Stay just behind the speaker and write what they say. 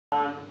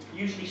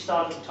usually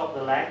start at the top of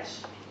the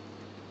legs.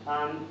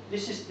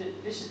 This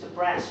is the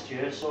breast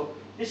here, so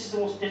this is the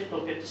most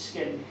difficult bit to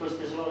skin because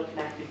there's a lot of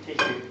connective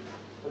tissue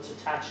that's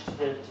attached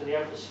to the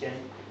outer skin.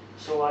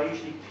 So I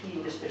usually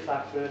peel this bit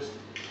back first,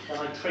 then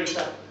I trace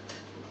up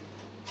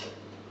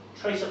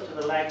to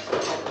the legs, the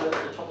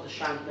top of the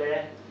shank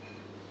there,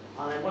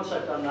 and then once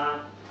I've done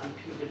that and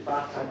peeled it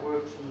back, I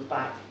work from the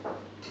back,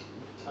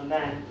 and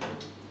then,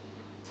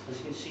 as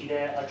you can see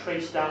there, I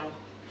trace down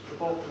to the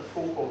bottom of the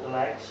fork of the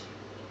legs,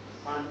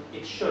 and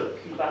it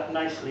should peel back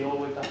nicely all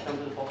the way back down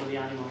to the bottom of the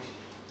animal.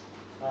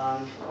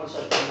 Once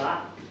I've done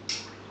that,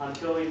 I'm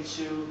going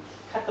to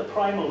cut the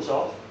primals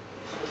off.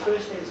 So the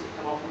first things that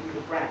come off will be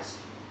the breast.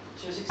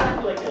 So it's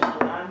exactly like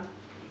a lamb.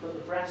 You've got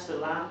the breast of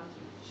the lamb.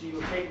 So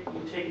you take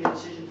an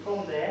incision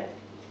from there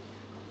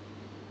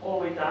all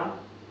the way down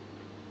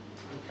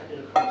and cut it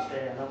across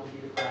there, and that will be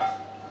the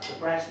breast. The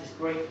breast is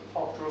great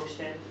for pot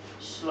roasting,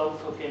 slow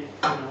cooking.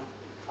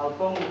 I'll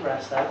bone the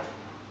breast out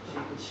so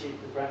you can see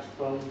the breast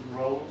bone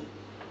rolled,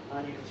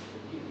 and you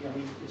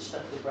can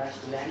stuff the breast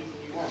with anything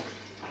you want.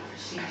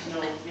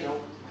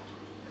 Seasonal,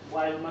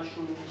 wild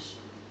mushrooms,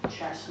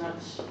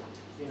 chestnuts,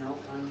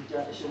 and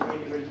it's a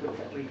really, really good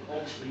technique.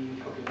 Obviously, you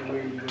cook it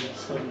really, really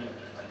slowly.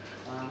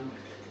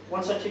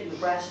 Once I've taken the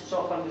breasts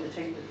off, I'm going to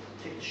take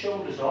the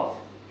shoulders off.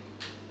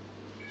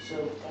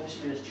 So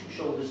obviously there's two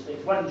shoulders.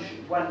 There's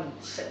one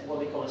set, what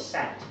they call a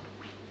set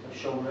of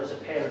shoulders, a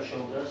pair of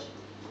shoulders.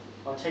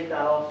 I'll take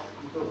that off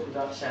and go through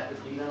that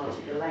separately. Then I'll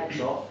take the legs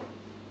off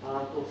and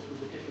I'll go through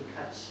the different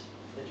cuts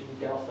that you can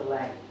get off the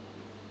leg.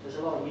 There's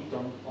a lot of meat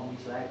on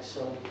these legs,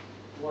 so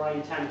what I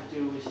intend to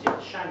do is take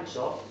the shanks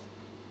off.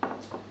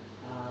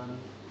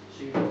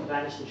 So you've got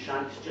venison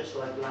shanks, just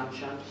like lamb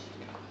shanks.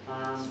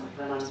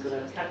 Then I'm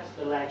going to cut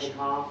the leg in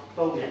half,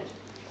 bone it,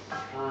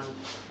 and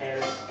pare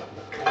it,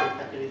 and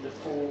cut it into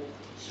 4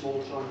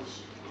 small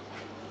joints.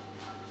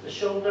 The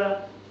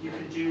shoulder, you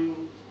can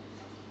do,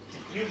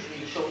 usually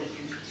the shoulder is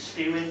used for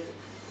stewing,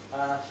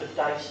 for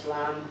diced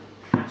lamb,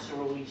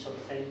 casserole sort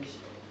of things.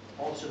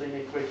 Also they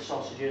make great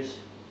sausages.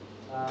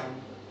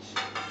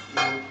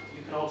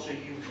 You can also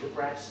use the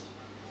breast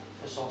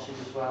for sausage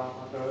as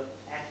well. They're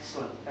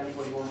excellent. If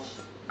anybody wants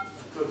a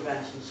good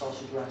venison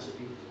sausage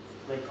recipe,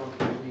 later on,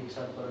 because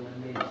I've got an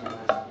amazing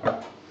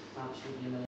recipe. Absolutely amazing.